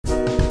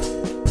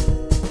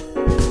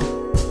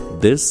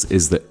This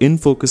is the In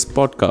Focus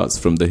podcast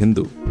from The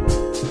Hindu.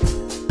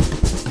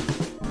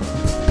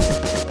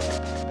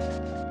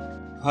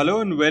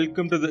 Hello and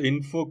welcome to the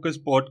In Focus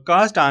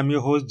podcast. I'm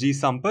your host G.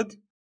 Sampath.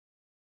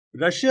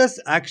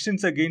 Russia's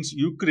actions against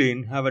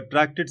Ukraine have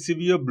attracted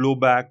severe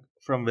blowback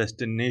from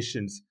Western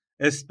nations,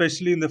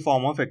 especially in the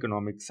form of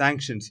economic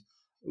sanctions.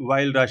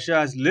 While Russia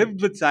has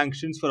lived with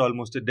sanctions for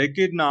almost a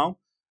decade now,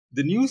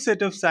 the new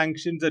set of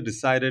sanctions are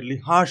decidedly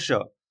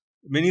harsher.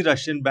 Many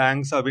Russian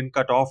banks have been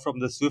cut off from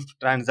the SWIFT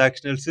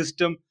transactional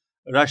system.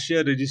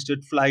 Russia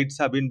registered flights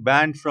have been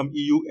banned from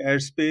EU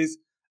airspace,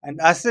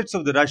 and assets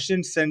of the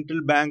Russian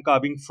central bank are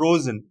being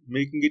frozen,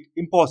 making it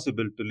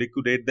impossible to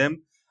liquidate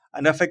them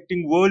and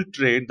affecting world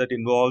trade that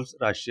involves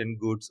Russian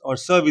goods or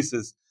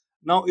services.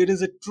 Now, it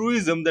is a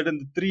truism that in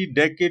the 3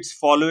 decades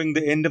following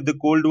the end of the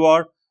Cold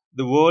War,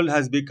 the world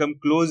has become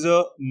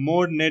closer,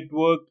 more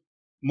networked,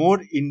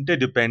 more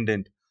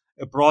interdependent,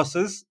 a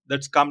process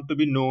that's come to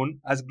be known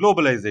as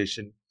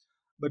globalization.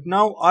 But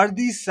now, are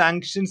these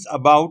sanctions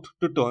about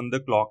to turn the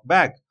clock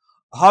back?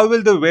 How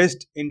will the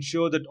West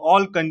ensure that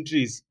all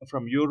countries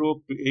from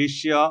Europe to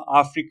Asia,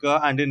 Africa,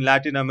 and in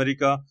Latin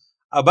America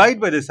abide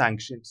by the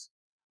sanctions?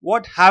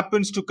 What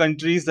happens to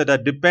countries that are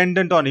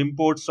dependent on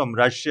imports from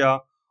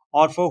Russia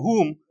or for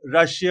whom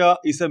Russia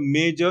is a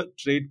major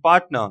trade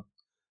partner?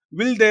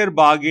 Will their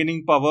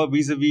bargaining power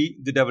vis-a-vis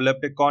the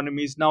developed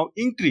economies now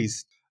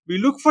increase? We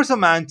look for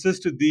some answers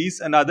to these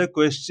and other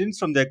questions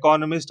from the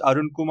economist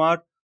Arun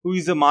Kumar, who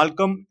is a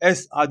Malcolm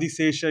S.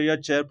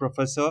 Adiseshaya Chair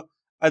Professor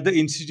at the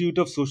Institute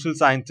of Social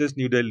Sciences,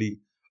 New Delhi.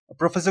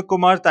 Professor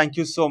Kumar, thank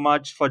you so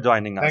much for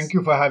joining us. Thank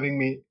you for having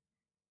me.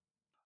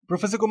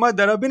 Professor Kumar,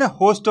 there have been a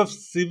host of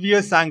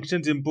severe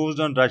sanctions imposed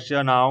on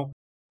Russia now,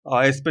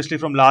 especially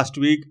from last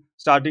week,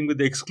 starting with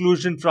the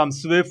exclusion from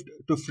SWIFT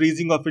to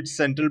freezing of its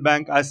central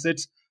bank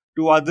assets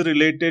to other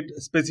related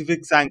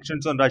specific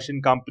sanctions on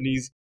Russian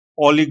companies,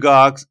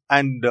 oligarchs,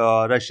 and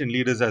Russian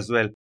leaders as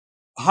well.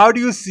 How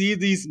do you see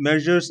these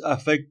measures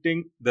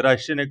affecting the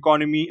Russian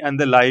economy and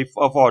the life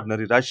of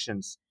ordinary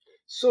Russians?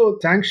 So,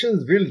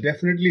 sanctions will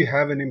definitely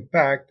have an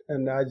impact.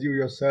 And as you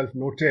yourself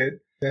noted,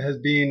 there has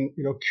been,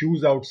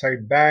 queues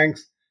outside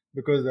banks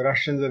because the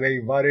Russians are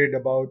very worried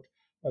about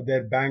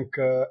their bank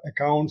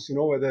accounts,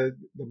 whether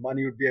the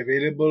money would be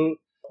available.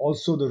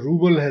 Also, the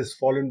ruble has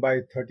fallen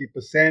by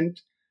 30%.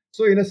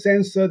 So, in a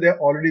sense, they're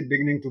already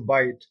beginning to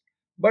bite.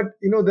 But,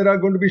 there are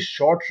going to be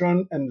short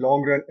run and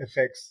long run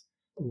effects.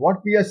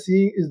 What we are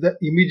seeing is the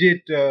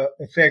immediate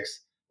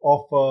effects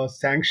of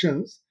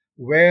sanctions,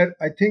 where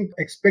I think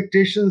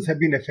expectations have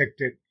been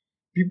affected.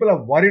 People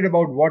are worried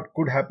about what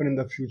could happen in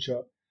the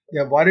future. They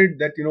are worried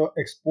that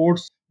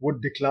exports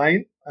would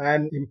decline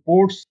and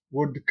imports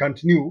would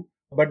continue.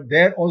 But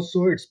there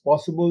also it's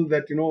possible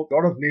that a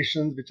lot of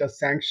nations which are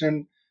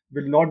sanctioned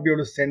will not be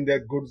able to send their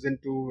goods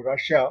into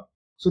Russia.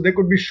 So there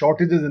could be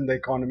shortages in the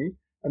economy,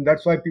 and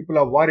that's why people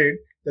are worried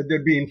that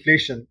there'll be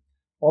inflation.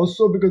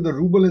 Also, because the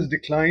ruble has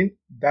declined,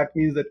 that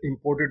means that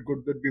imported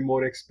goods would be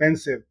more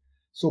expensive.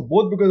 So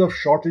both because of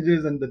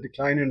shortages and the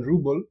decline in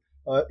ruble,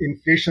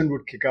 inflation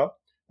would kick up,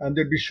 and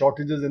there'd be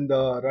shortages in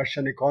the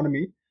Russian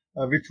economy,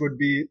 which would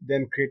be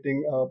then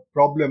creating a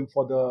problem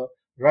for the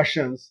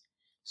Russians.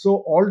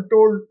 So all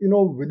told,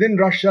 within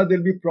Russia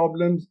there'll be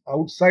problems.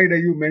 Outside,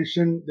 as you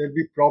mentioned, there'll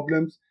be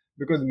problems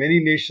because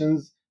many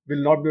nations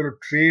will not be able to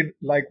trade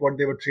like what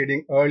they were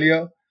trading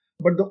earlier.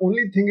 But the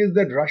only thing is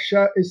that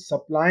Russia is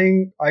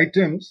supplying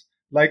items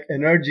like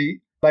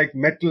energy, like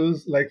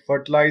metals, like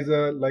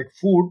fertilizer, like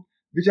food,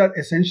 which are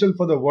essential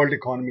for the world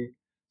economy.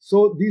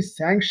 So these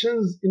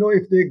sanctions,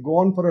 if they go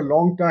on for a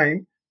long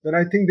time, then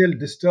I think they'll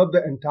disturb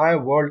the entire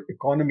world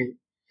economy.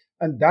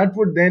 And that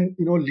would then,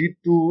 lead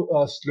to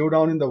a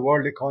slowdown in the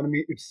world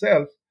economy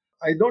itself.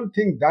 I don't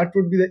think that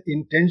would be the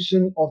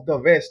intention of the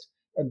West.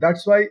 And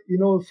that's why,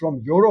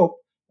 from Europe,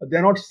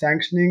 they're not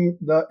sanctioning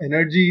the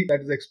energy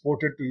that is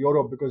exported to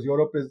Europe because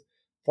Europe is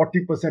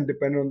 40%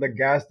 dependent on the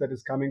gas that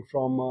is coming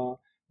from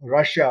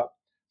Russia.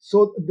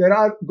 So there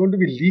are going to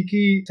be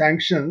leaky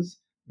sanctions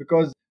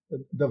because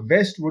the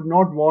West would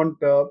not want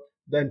the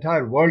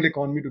entire world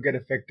economy to get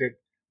affected.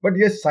 But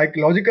yes,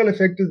 psychological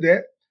effect is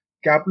there.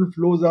 Capital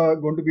flows are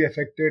going to be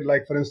affected.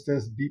 Like for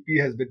instance,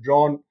 BP has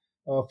withdrawn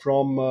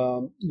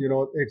from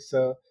its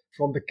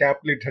from the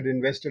capital it had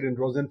invested in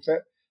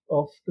Rosenfeld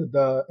of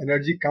the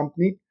energy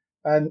company.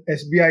 And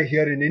SBI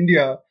here in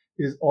India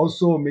is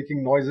also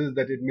making noises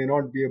that it may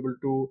not be able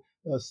to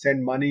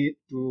send money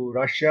to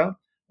Russia.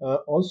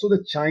 Also,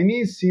 the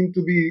Chinese seem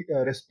to be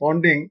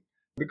responding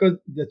because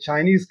the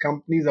Chinese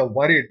companies are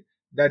worried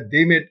that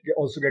they may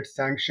also get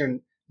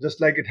sanctioned,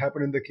 just like it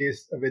happened in the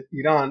case with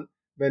Iran.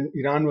 When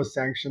Iran was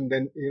sanctioned,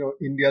 then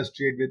India's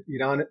trade with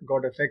Iran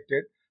got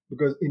affected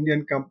because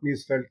Indian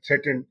companies felt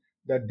threatened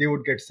that they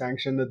would get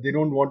sanctioned, that they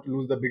don't want to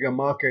lose the bigger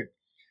market.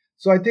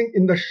 So I think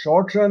in the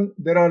short run,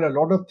 there are a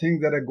lot of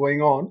things that are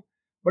going on.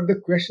 But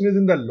the question is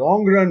in the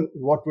long run,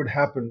 what would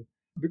happen?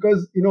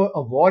 Because,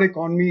 a war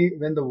economy,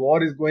 when the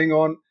war is going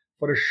on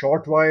for a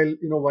short while,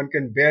 one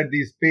can bear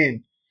these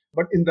pain.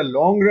 But in the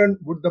long run,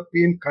 would the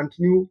pain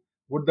continue?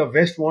 Would the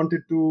West want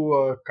it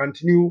to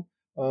continue?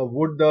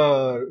 Would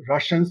the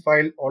Russians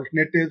file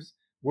alternatives?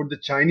 Would the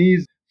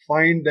Chinese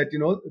find that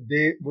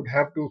they would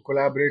have to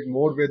collaborate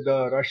more with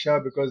Russia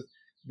because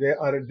they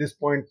are at this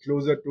point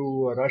closer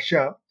to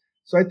Russia?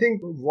 So I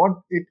think what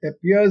it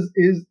appears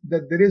is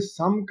that there is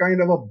some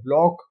kind of a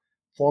block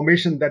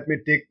formation that may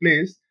take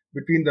place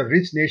between the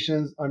rich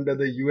nations under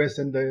the US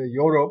and the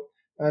Europe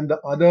and the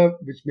other,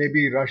 which may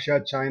be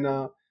Russia,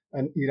 China,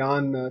 and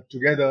Iran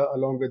together,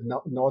 along with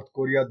North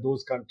Korea,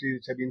 those countries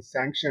which have been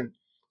sanctioned.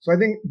 So I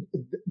think,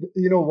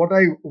 what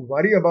I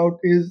worry about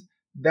is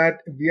that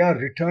we are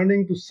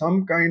returning to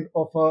some kind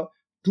of a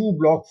two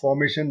block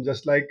formation,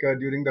 just like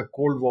during the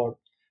Cold War.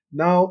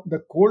 Now,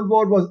 the Cold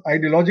War was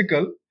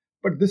ideological,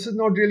 but this is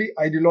not really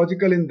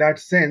ideological in that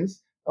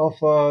sense of,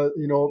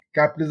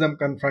 capitalism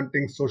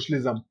confronting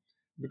socialism.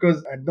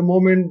 Because at the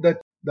moment,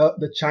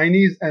 the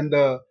Chinese and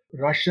the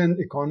Russian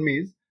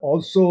economies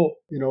also,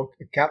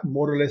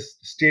 more or less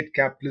state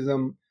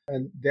capitalism,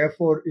 and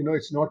therefore,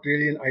 it's not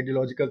really an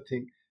ideological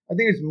thing. I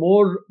think it's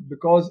more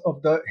because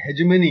of the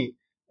hegemony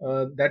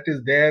that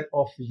is there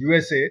of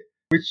USA,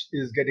 which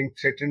is getting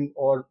threatened,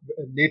 or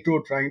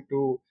NATO trying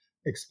to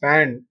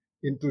expand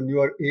into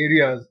newer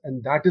areas,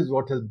 and that is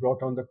what has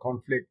brought on the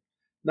conflict.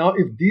 Now,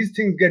 if these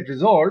things get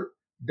resolved,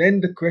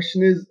 then the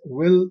question is,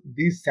 will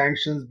these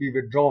sanctions be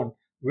withdrawn?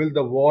 Will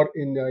the war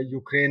in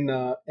Ukraine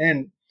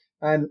end?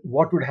 And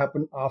what would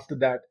happen after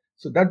that?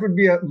 So that would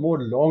be a more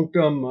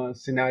long-term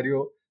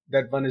scenario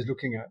that one is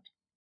looking at.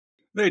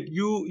 Right.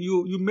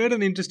 You made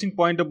an interesting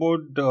point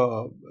about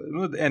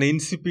an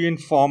incipient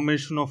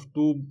formation of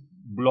two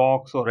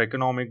blocks or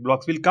economic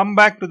blocks. We'll come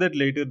back to that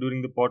later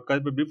during the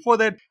podcast. But before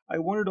that, I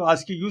wanted to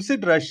ask you. You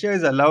said Russia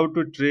is allowed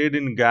to trade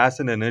in gas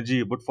and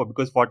energy, but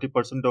because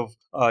 40% of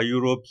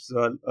Europe's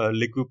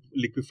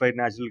liquefied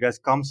natural gas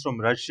comes from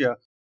Russia.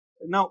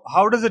 Now,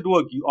 how does it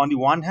work? On the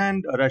one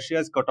hand, Russia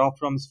is cut off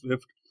from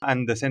SWIFT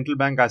and the central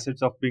bank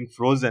assets of being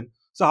frozen.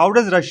 So, how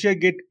does Russia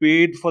get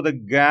paid for the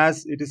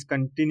gas it is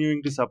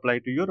continuing to supply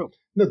to Europe?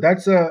 No,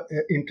 that's a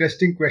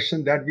interesting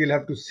question that we'll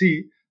have to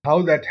see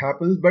how that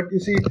happens. But you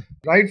see,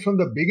 right from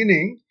the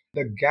beginning,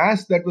 the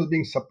gas that was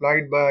being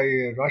supplied by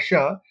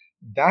Russia,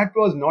 that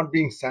was not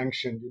being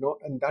sanctioned,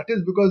 and that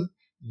is because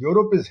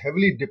Europe is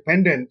heavily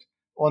dependent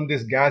on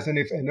this gas. And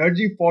if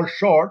energy falls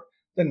short,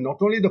 then not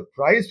only the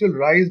price will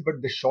rise,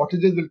 but the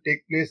shortages will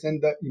take place,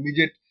 and the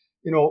immediate,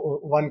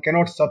 one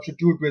cannot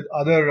substitute with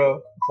other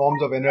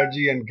forms of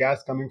energy and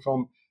gas coming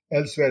from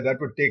elsewhere.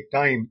 That would take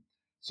time.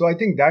 So I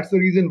think that's the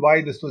reason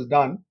why this was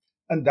done.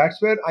 And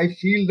that's where I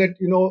feel that,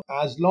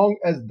 as long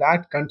as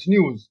that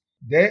continues,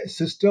 their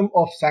system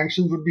of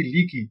sanctions would be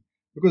leaky,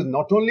 because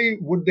not only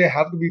would they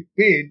have to be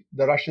paid,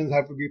 the Russians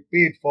have to be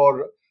paid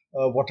for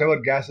whatever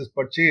gas is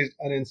purchased,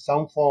 and in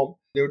some form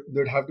they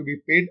would have to be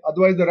paid.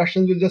 Otherwise, the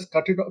Russians will just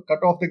cut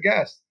off the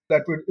gas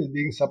that is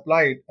being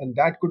supplied, and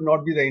that could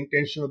not be the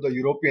intention of the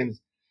Europeans.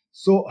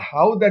 So,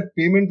 how that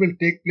payment will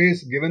take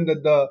place, given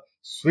that the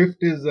SWIFT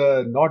is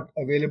not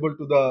available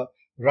to the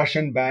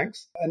Russian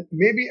banks, and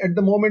maybe at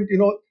the moment,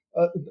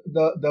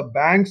 the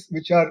banks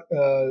which are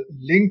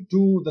linked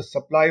to the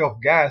supply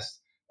of gas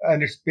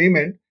and its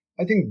payment,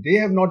 I think they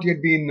have not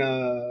yet been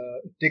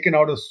taken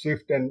out of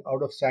SWIFT and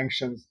out of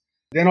sanctions.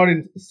 They're not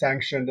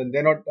sanctioned, and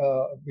they're not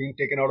being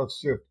taken out of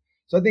SWIFT.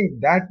 So I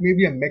think that may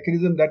be a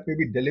mechanism that may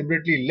be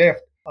deliberately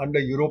left under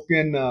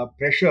European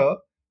pressure,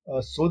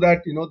 so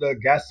that the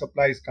gas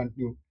supplies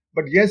continue.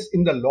 But yes,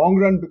 in the long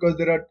run, because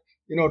there are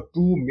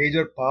two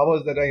major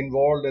powers that are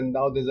involved, and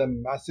now there's a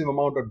massive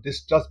amount of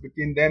distrust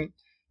between them.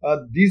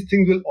 These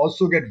things will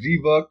also get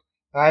reworked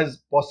as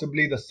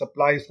possibly the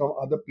supplies from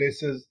other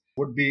places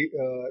would be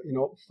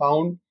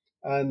found,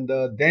 and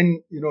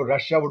then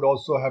Russia would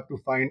also have to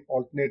find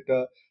alternate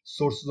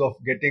sources of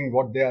getting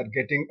what they are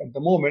getting at the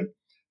moment.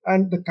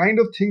 And the kind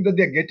of thing that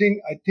they're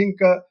getting, I think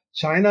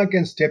China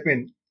can step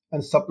in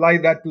and supply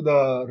that to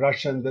the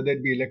Russians, whether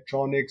it be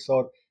electronics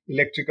or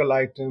electrical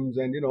items,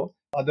 and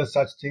other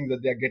such things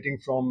that they're getting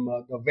from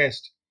the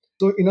West.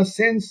 So in a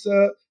sense,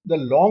 the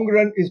long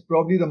run is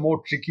probably the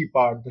more tricky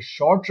part. The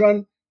short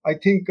run, I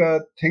think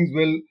things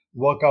will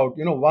work out.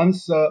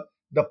 Once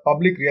the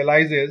public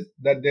realizes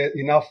that there's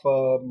enough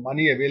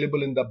money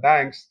available in the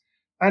banks,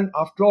 and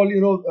after all,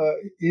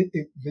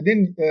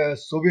 within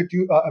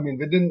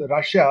within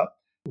Russia,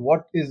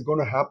 what is going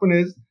to happen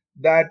is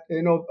that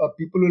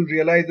people will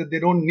realize that they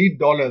don't need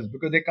dollars,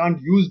 because they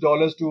can't use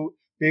dollars to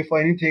pay for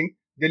anything.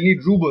 They'll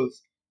need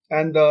rubles,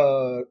 and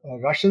the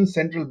Russian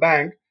central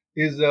bank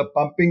is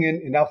pumping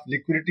in enough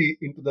liquidity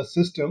into the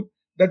system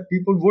that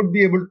people would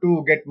be able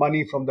to get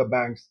money from the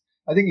banks.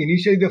 I think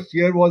initially the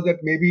fear was that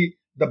maybe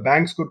the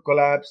banks could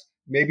collapse,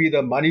 maybe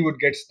the money would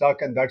get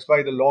stuck, and that's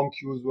why the long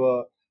queues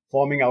were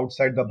forming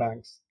outside the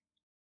banks.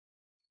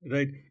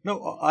 Right.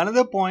 Now,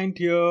 another point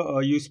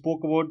here, you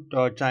spoke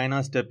about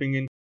China stepping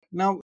in.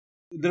 Now,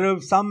 there are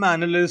some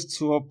analysts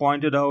who have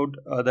pointed out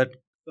that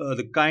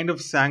the kind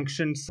of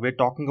sanctions we're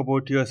talking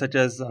about here, such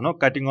as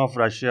cutting off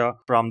Russia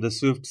from the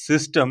SWIFT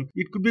system,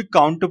 it could be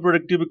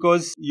counterproductive,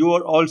 because you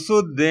are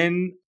also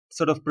then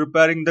sort of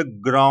preparing the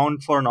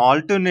ground for an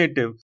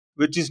alternative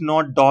which is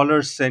not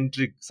dollar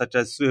centric, such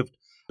as SWIFT,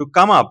 to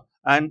come up.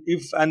 And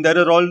there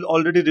are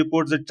already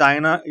reports that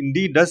China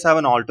indeed does have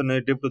an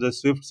alternative to the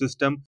SWIFT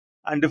system.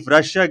 And if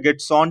Russia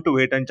gets onto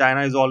it, and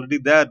China is already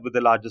there with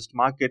the largest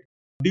market,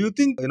 do you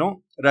think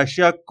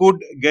Russia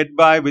could get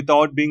by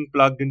without being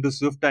plugged into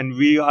SWIFT, and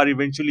we are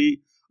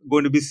eventually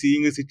going to be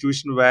seeing a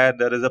situation where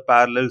there is a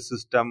parallel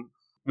system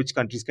which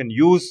countries can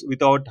use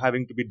without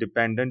having to be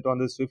dependent on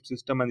the SWIFT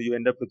system, and you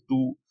end up with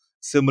two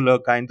similar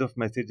kinds of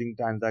messaging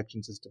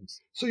transaction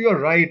systems? So you're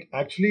right.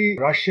 Actually,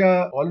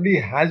 Russia already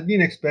has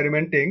been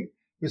experimenting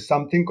with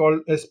something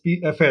called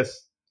SPFS,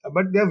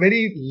 but there are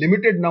very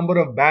limited number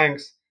of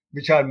banks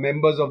which are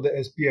members of the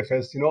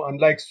SPFS.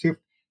 Unlike SWIFT,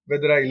 where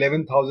there are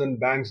 11,000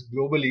 banks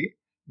globally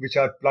which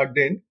are plugged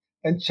in,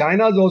 and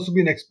China has also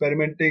been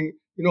experimenting,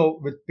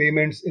 with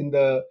payments in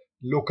the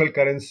local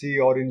currency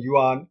or in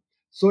yuan.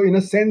 So in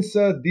a sense,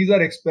 these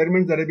are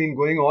experiments that have been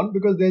going on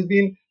because there's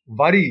been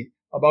worry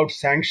about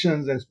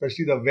sanctions, and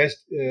especially the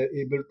West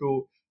able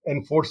to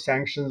enforce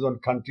sanctions on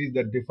countries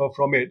that differ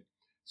from it.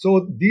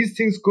 So these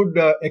things could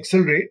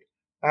accelerate,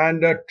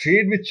 and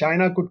trade with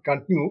China could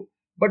continue.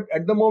 But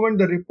at the moment,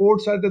 the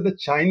reports are that the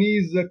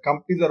Chinese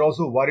companies are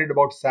also worried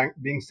about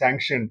being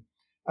sanctioned,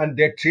 and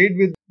their trade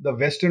with the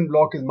Western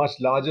bloc is much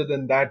larger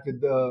than that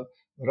with the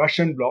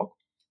Russian bloc.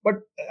 But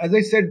as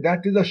I said,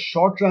 that is a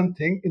short run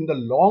thing. In the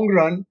long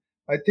run,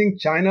 I think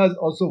China is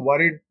also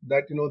worried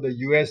that the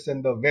US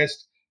and the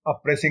West are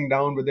pressing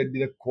down, whether it be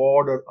the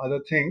Quad or other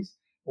things,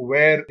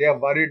 where they are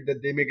worried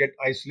that they may get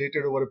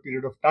isolated over a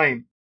period of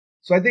time.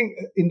 So I think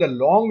in the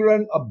long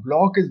run, a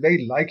bloc is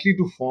very likely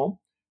to form,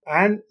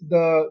 and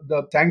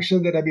the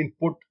sanctions that have been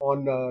put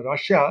on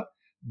Russia,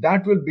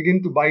 that will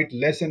begin to bite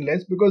less and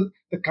less, because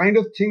the kind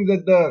of things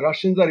that the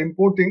Russians are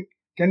importing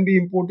can be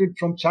imported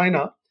from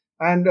China,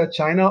 and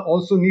China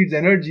also needs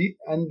energy,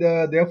 and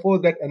therefore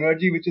that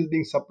energy which is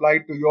being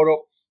supplied to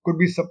Europe could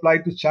be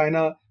supplied to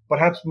China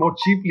perhaps more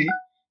cheaply.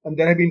 And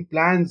there have been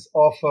plans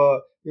of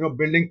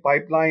building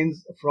pipelines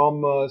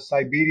from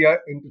Siberia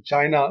into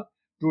China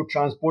to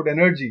transport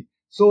energy.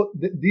 So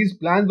these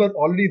plans were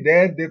already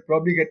there. They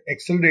probably get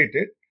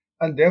accelerated,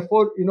 and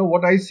therefore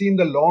what I see in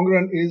the long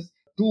run is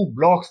two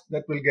blocks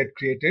that will get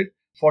created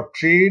for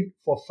trade,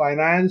 for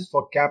finance,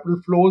 for capital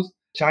flows.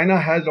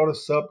 China has a lot of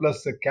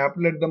surplus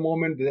capital at the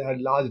moment. They have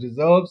large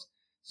reserves,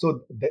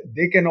 so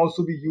they can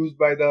also be used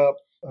by the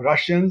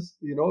Russians,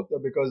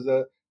 because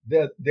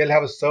they'll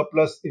have a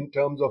surplus in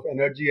terms of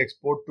energy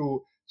export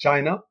to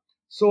China.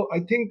 So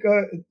I think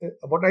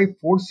what I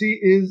foresee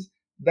is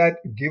that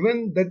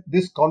given that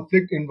this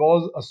conflict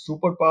involves a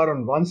superpower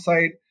on one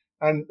side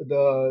and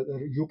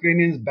the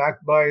Ukrainians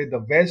backed by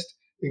the West,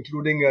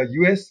 including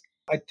US,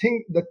 I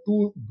think the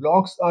two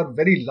blocs are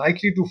very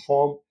likely to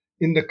form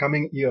in the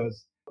coming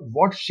years.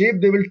 What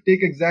shape they will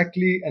take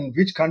exactly and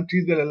which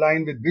countries will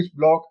align with which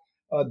bloc,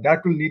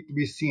 that will need to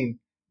be seen.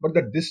 But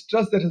the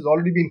distrust that has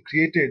already been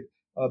created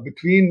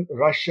between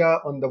Russia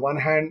on the one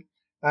hand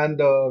and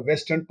the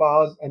Western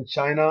powers, and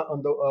China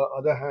on the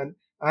other hand,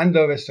 and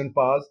the Western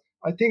powers,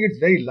 I think it's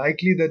very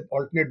likely that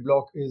alternate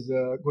bloc is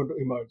going to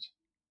emerge.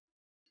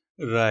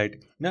 Right.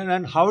 Now,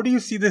 and how do you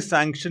see the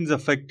sanctions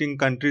affecting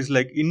countries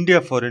like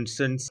India, for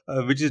instance,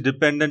 which is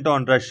dependent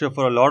on Russia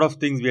for a lot of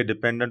things? We are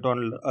dependent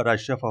on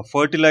Russia for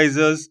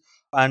fertilizers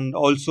and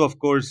also, of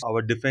course,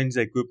 our defense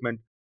equipment.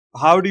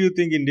 How do you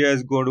think India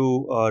is going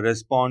to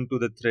respond to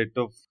the threat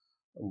of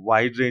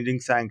wide ranging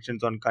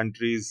sanctions on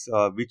countries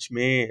which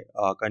may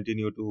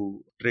continue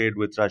to trade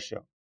with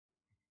Russia?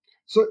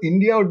 So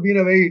India would be in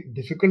a very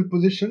difficult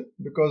position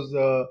because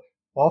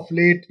of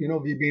late,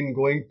 we've been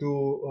going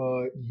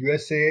to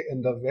USA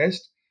and the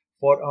West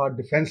for our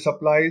defense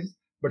supplies,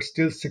 but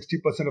still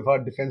 60% of our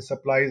defense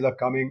supplies are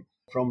coming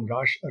from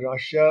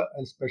Russia,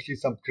 and especially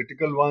some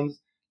critical ones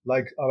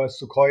like our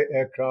Sukhoi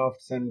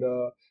aircrafts and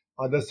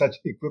other such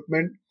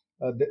equipment.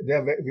 We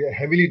are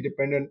heavily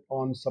dependent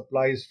on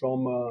supplies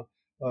from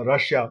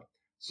Russia.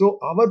 So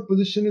our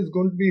position is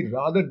going to be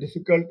rather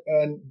difficult,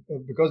 and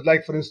because,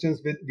 like for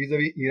instance, with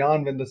vis-a-vis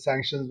Iran, when the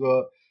sanctions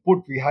were put,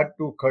 we had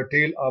to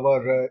curtail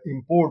our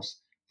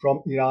imports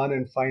from Iran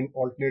and find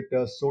alternate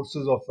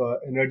sources of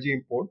energy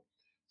import.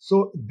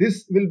 So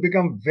this will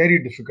become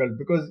very difficult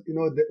because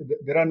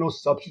there are no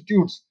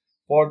substitutes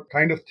for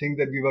kind of thing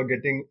that we were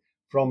getting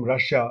from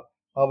Russia.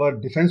 Our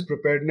defense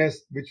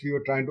preparedness, which we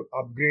were trying to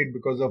upgrade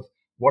because of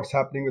what's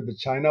happening with the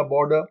China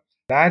border,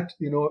 that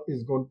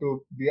is going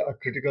to be a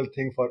critical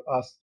thing for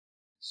us.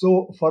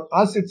 So for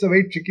us, it's a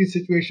very tricky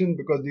situation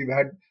because we've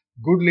had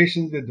good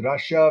relations with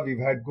Russia, we've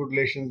had good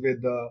relations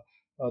with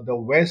the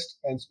West,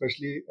 and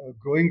especially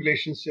growing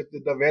relationship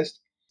with the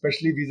West,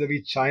 especially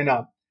vis-a-vis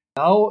China.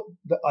 Now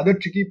the other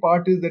tricky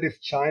part is that if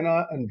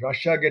China and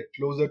Russia get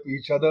closer to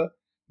each other,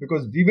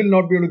 because we will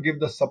not be able to give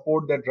the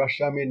support that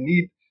Russia may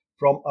need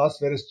from us,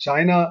 whereas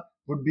China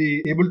would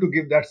be able to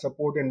give that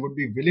support and would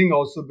be willing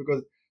also,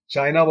 because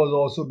China was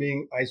also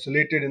being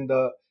isolated in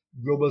the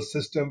global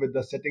system with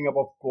the setting up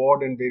of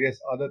Quad and various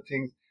other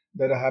things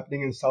that are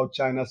happening in South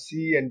China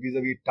Sea and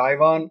vis-a-vis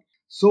Taiwan.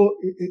 So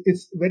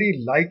it's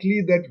very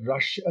likely that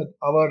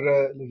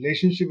our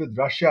relationship with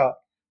Russia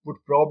would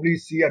probably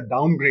see a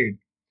downgrade,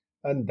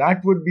 and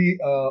that would be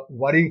a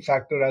worrying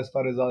factor as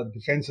far as our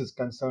defense is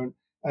concerned,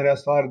 and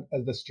as far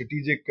as the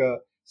strategic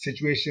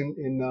situation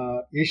in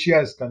Asia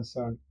is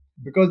concerned.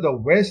 Because the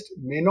West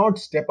may not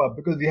step up,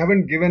 because we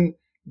haven't given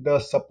the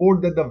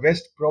support that the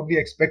West probably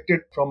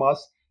expected from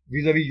us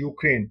vis-a-vis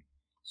Ukraine.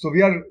 So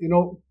we are,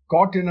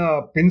 caught in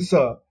a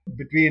pincer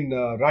between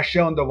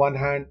Russia on the one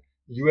hand,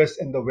 US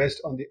and the West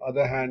on the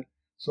other hand.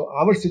 So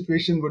our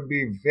situation would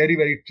be very,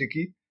 very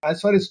tricky. As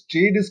far as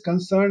trade is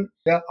concerned,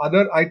 there are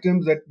other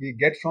items that we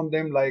get from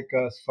them, like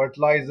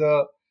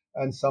fertilizer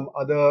and some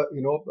other,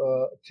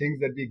 things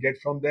that we get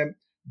from them.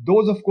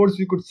 Those, of course,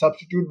 we could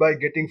substitute by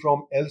getting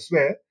from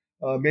elsewhere,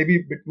 maybe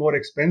a bit more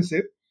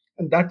expensive.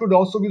 And that would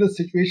also be the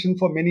situation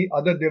for many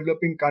other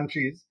developing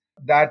countries,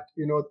 that,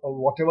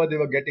 whatever they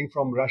were getting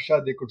from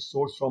Russia, they could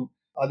source from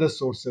other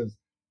sources.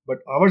 But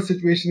our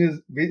situation is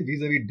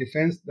vis-a-vis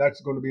defense,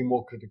 that's going to be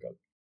more critical.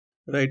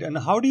 Right. And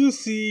how do you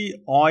see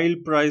oil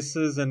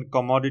prices and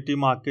commodity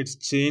markets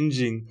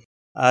changing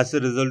as a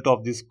result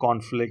of this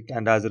conflict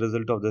and as a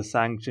result of the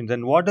sanctions?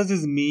 And what does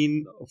this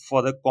mean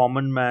for the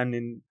common man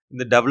in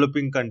the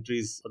developing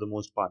countries for the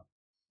most part?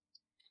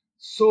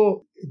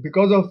 So,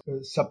 because of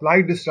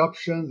supply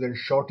disruptions and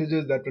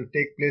shortages that will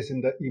take place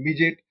in the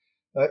immediate,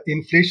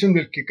 inflation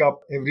will kick up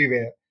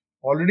everywhere.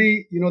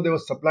 Already, there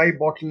was supply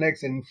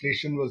bottlenecks and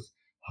inflation was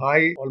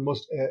high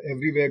almost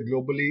everywhere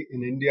globally.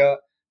 In India,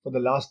 for the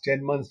last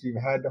 10 months, we've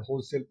had the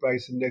wholesale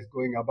price index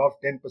going above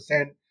 10%,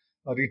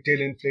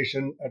 retail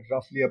inflation at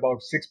roughly about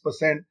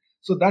 6%.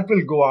 So that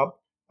will go up,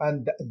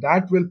 and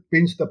that will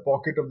pinch the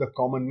pocket of the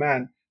common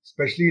man,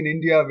 especially in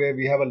India, where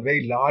we have a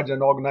very large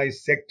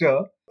unorganized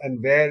sector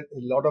and where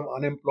a lot of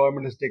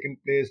unemployment has taken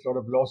place, a lot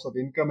of loss of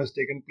income has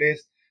taken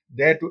place.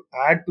 There, to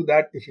add to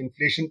that, if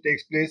inflation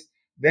takes place,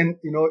 then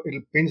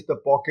it'll pinch the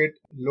pocket,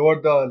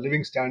 lower the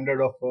living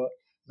standard of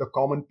the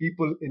common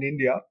people in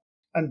India,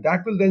 and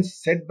that will then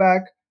set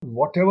back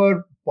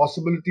whatever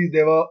possibilities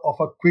there were of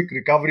a quick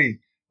recovery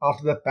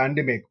after the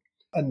pandemic.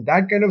 And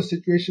that kind of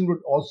situation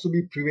would also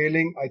be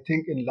prevailing, I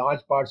think, in large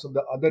parts of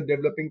the other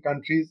developing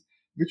countries,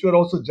 which were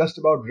also just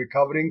about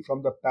recovering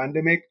from the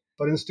pandemic.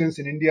 For instance,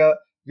 in India,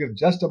 we have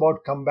just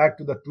about come back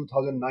to the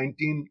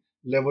 2019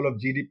 level of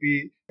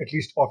GDP, at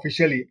least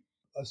officially.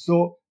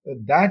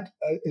 That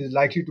is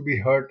likely to be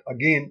hurt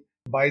again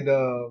by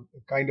the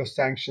kind of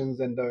sanctions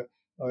and the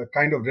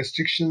kind of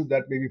restrictions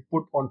that may be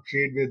put on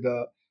trade with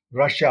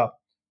Russia.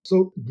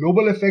 So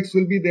global effects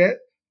will be there,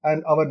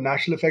 and our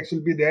national effects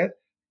will be there.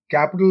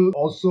 Capital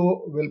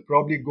also will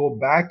probably go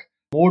back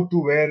more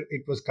to where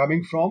it was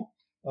coming from.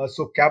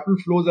 So capital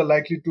flows are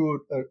likely to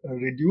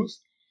reduce.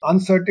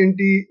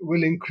 Uncertainty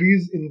will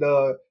increase in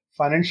the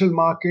financial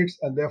markets,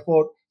 and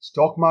therefore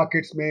stock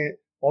markets may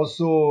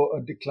also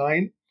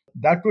decline.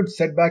 That would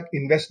set back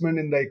investment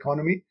in the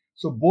economy.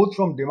 So both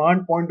from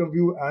demand point of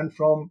view and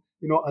from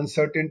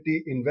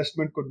uncertainty,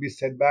 investment could be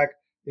set back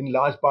in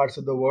large parts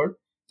of the world,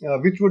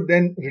 which would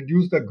then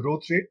reduce the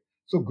growth rate.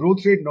 So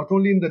growth rate not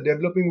only in the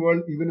developing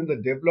world, even in the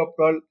developed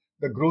world,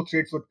 the growth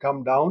rates would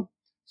come down.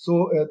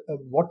 So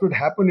what would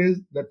happen is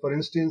that, for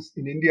instance,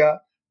 in India,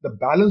 the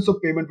balance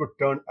of payment would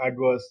turn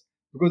adverse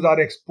because our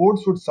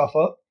exports would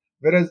suffer,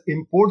 whereas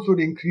imports would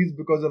increase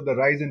because of the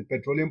rise in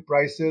petroleum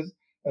prices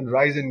and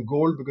rise in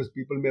gold, because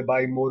people may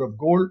buy more of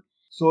gold.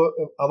 So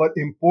our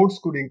imports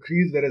could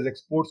increase, whereas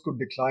exports could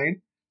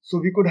decline. So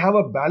we could have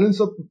a balance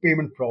of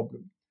payment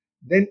problem.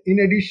 Then, in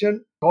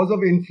addition, because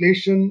of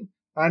inflation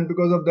and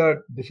because of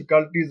the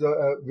difficulties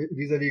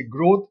vis-a-vis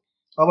growth,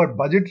 our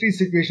budgetary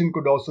situation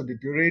could also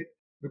deteriorate,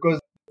 because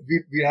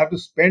we have to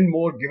spend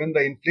more given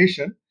the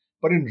inflation.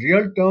 But in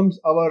real terms,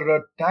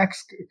 our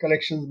tax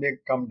collections may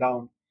come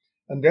down,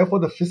 and therefore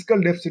the fiscal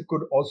deficit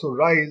could also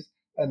rise,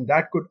 and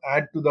that could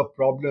add to the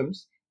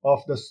problems of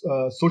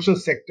the social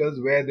sectors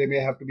where there may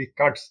have to be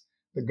cuts.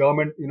 The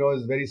government,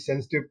 is very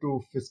sensitive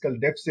to fiscal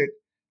deficit,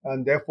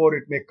 and therefore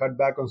it may cut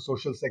back on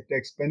social sector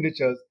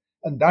expenditures,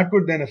 and that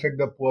would then affect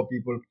the poor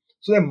people.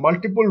 So there are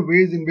multiple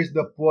ways in which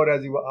the poor,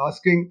 as you were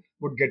asking,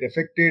 would get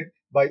affected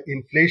by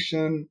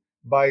inflation,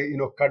 by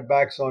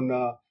cutbacks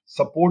on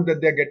support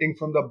that they're getting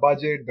from the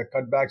budget, the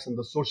cutbacks on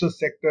the social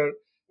sector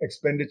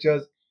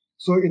expenditures.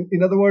 So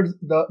in other words,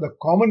 the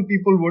common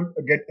people would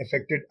get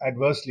affected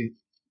adversely.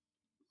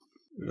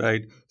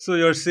 Right. So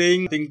you're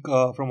saying, I think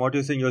from what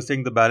you're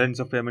saying the balance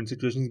of payment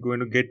situation is going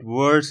to get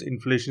worse,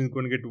 inflation is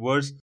going to get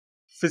worse,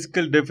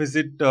 fiscal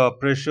deficit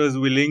pressures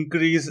will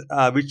increase,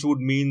 which would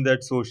mean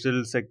that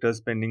social sector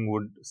spending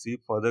would see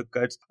further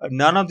cuts.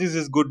 None of this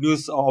is good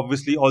news,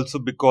 obviously, also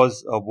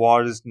because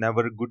war is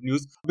never good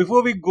news.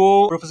 Before we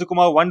go, Professor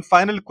Kumar, one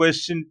final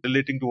question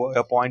relating to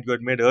a point you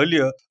had made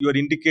earlier. You had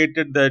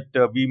indicated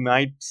that we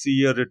might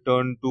see a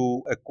return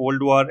to a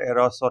Cold War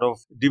era sort of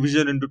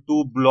division into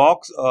two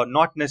blocks,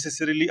 not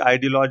necessarily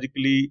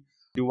ideologically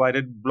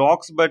divided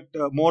blocks, but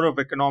more of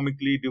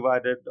economically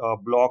divided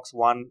blocks.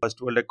 One,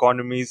 first world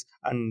economies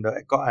and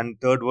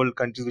third world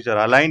countries which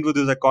are aligned with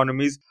those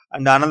economies,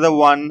 and another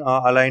one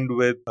aligned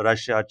with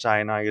Russia,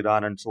 China,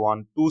 Iran, and so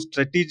on. Two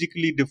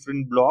strategically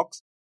different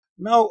blocks.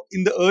 Now,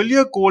 in the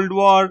earlier Cold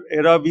War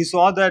era, we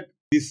saw that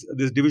this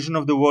division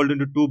of the world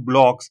into two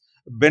blocks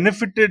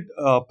benefited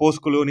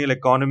post-colonial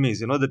economies,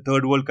 the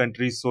third world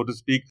countries, so to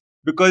speak,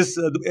 because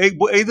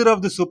either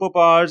of the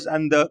superpowers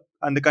and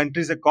the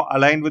countries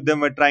aligned with them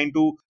were trying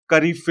to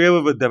curry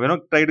favor with them,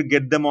 try to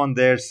get them on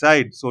their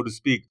side, so to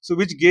speak. So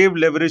which gave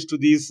leverage to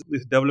these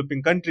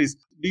developing countries.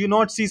 Do you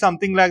not see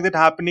something like that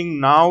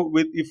happening now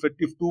with if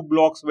two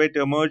blocks were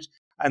to emerge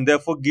and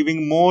therefore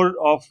giving more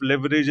of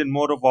leverage and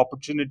more of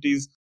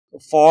opportunities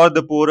for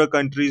the poorer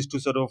countries to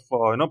sort of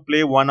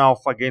play one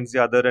off against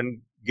the other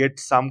and get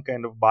some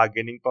kind of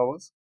bargaining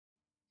powers?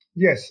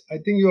 Yes, I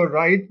think you're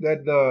right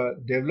that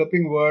the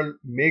developing world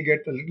may get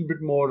a little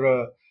bit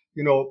more,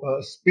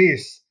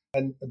 space,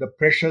 and the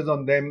pressures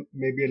on them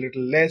may be a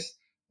little less.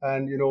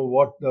 And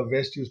what the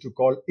West used to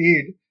call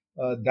aid,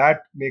 that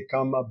may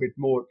come a bit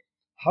more.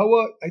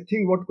 However, I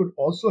think what could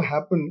also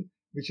happen,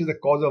 which is a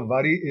cause of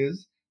worry,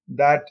 is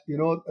that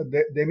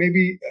there may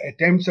be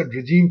attempts at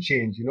regime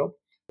change.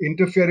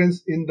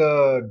 Interference in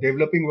the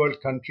developing world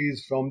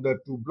countries from the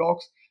two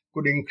blocks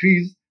could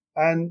increase,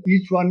 and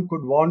each one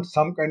could want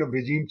some kind of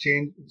regime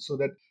change so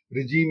that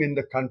regime in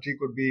the country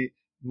could be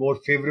more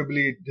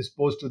favorably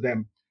disposed to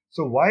them.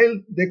 So while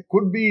there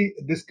could be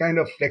this kind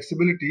of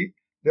flexibility,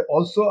 there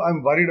also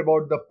I'm worried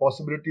about the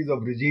possibilities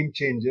of regime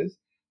changes.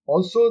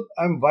 Also,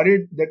 I'm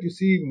worried that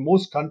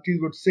most countries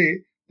would say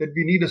that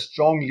we need a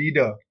strong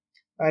leader.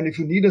 And if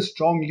you need a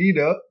strong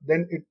leader,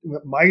 then it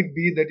might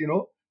be that,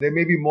 there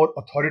may be more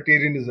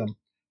authoritarianism,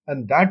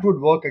 and that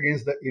would work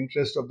against the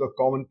interest of the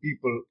common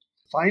people.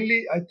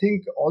 Finally, I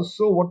think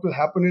also what will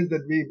happen is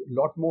that we a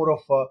lot more of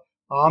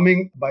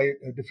arming by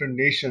different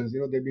nations.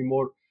 There'll be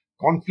more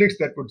conflicts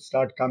that would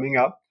start coming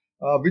up,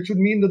 which would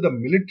mean that the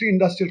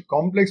military-industrial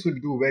complex will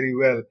do very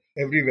well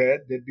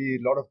everywhere. There'd be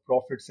a lot of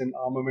profits in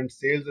armament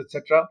sales,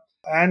 etc.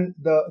 And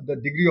the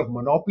degree of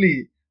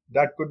monopoly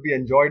that could be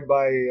enjoyed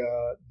by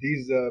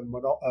these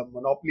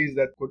monopolies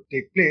that could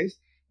take place,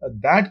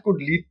 that could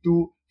lead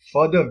to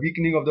further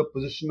weakening of the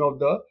position of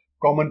the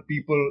common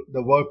people,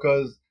 the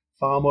workers,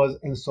 farmers,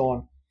 and so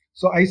on.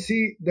 So I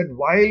see that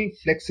while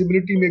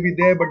flexibility may be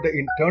there, but the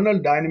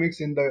internal dynamics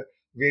in the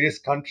various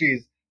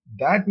countries,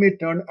 that may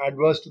turn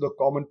adverse to the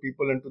common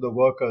people and to the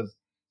workers.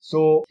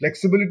 So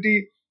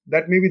flexibility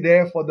that may be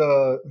there for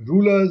the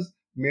rulers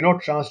may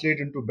not translate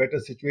into better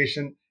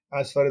situation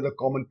as far as the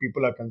common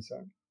people are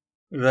concerned.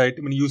 Right.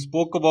 I mean, you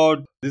spoke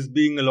about this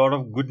being a lot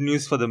of good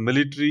news for the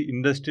military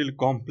industrial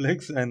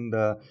complex, and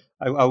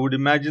I would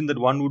imagine that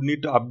one would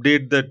need to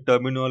update that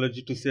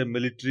terminology to say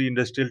military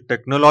industrial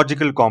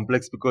technological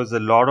complex, because a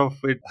lot of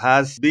it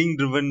has been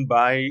driven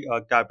by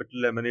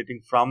capital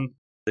emanating from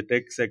the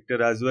tech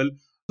sector as well.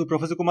 So,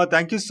 Professor Kumar,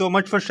 thank you so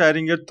much for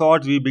sharing your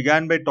thoughts. We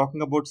began by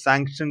talking about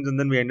sanctions and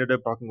then we ended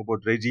up talking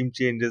about regime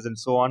changes and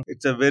so on.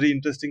 It's a very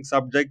interesting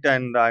subject,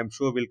 and I'm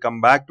sure we'll come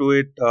back to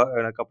it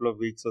in a couple of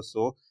weeks or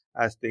so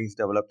as things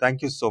develop.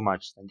 Thank you so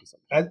much. Thank you so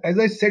much. As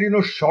I said,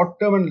 short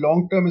term and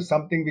long term is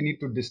something we need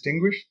to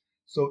distinguish.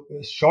 So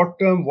short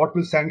term, what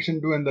will sanction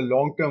do, and the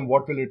long term,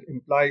 what will it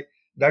imply?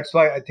 That's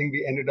why I think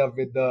we ended up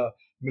with the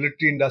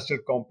military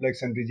industrial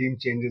complex and regime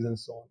changes and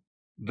so on.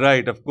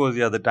 Right, of course,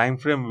 yeah. The time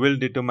frame will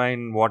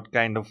determine what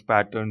kind of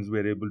patterns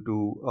we're able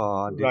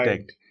to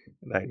detect.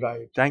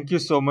 Right. Thank you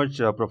so much,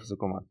 Professor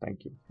Kumar.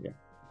 Thank you. Yeah.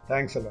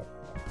 Thanks a lot.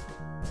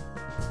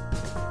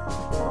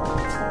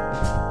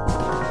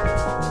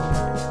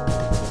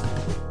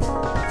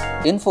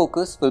 In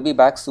Focus will be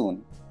back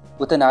soon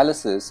with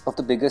analysis of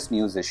the biggest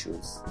news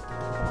issues.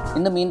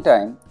 In the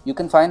meantime, you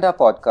can find our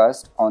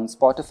podcast on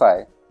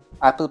Spotify,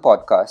 Apple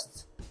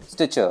Podcasts,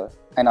 Stitcher,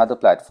 and other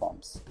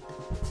platforms.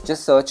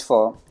 Just search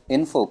for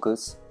In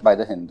Focus by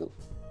The Hindu.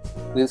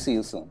 We'll see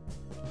you soon.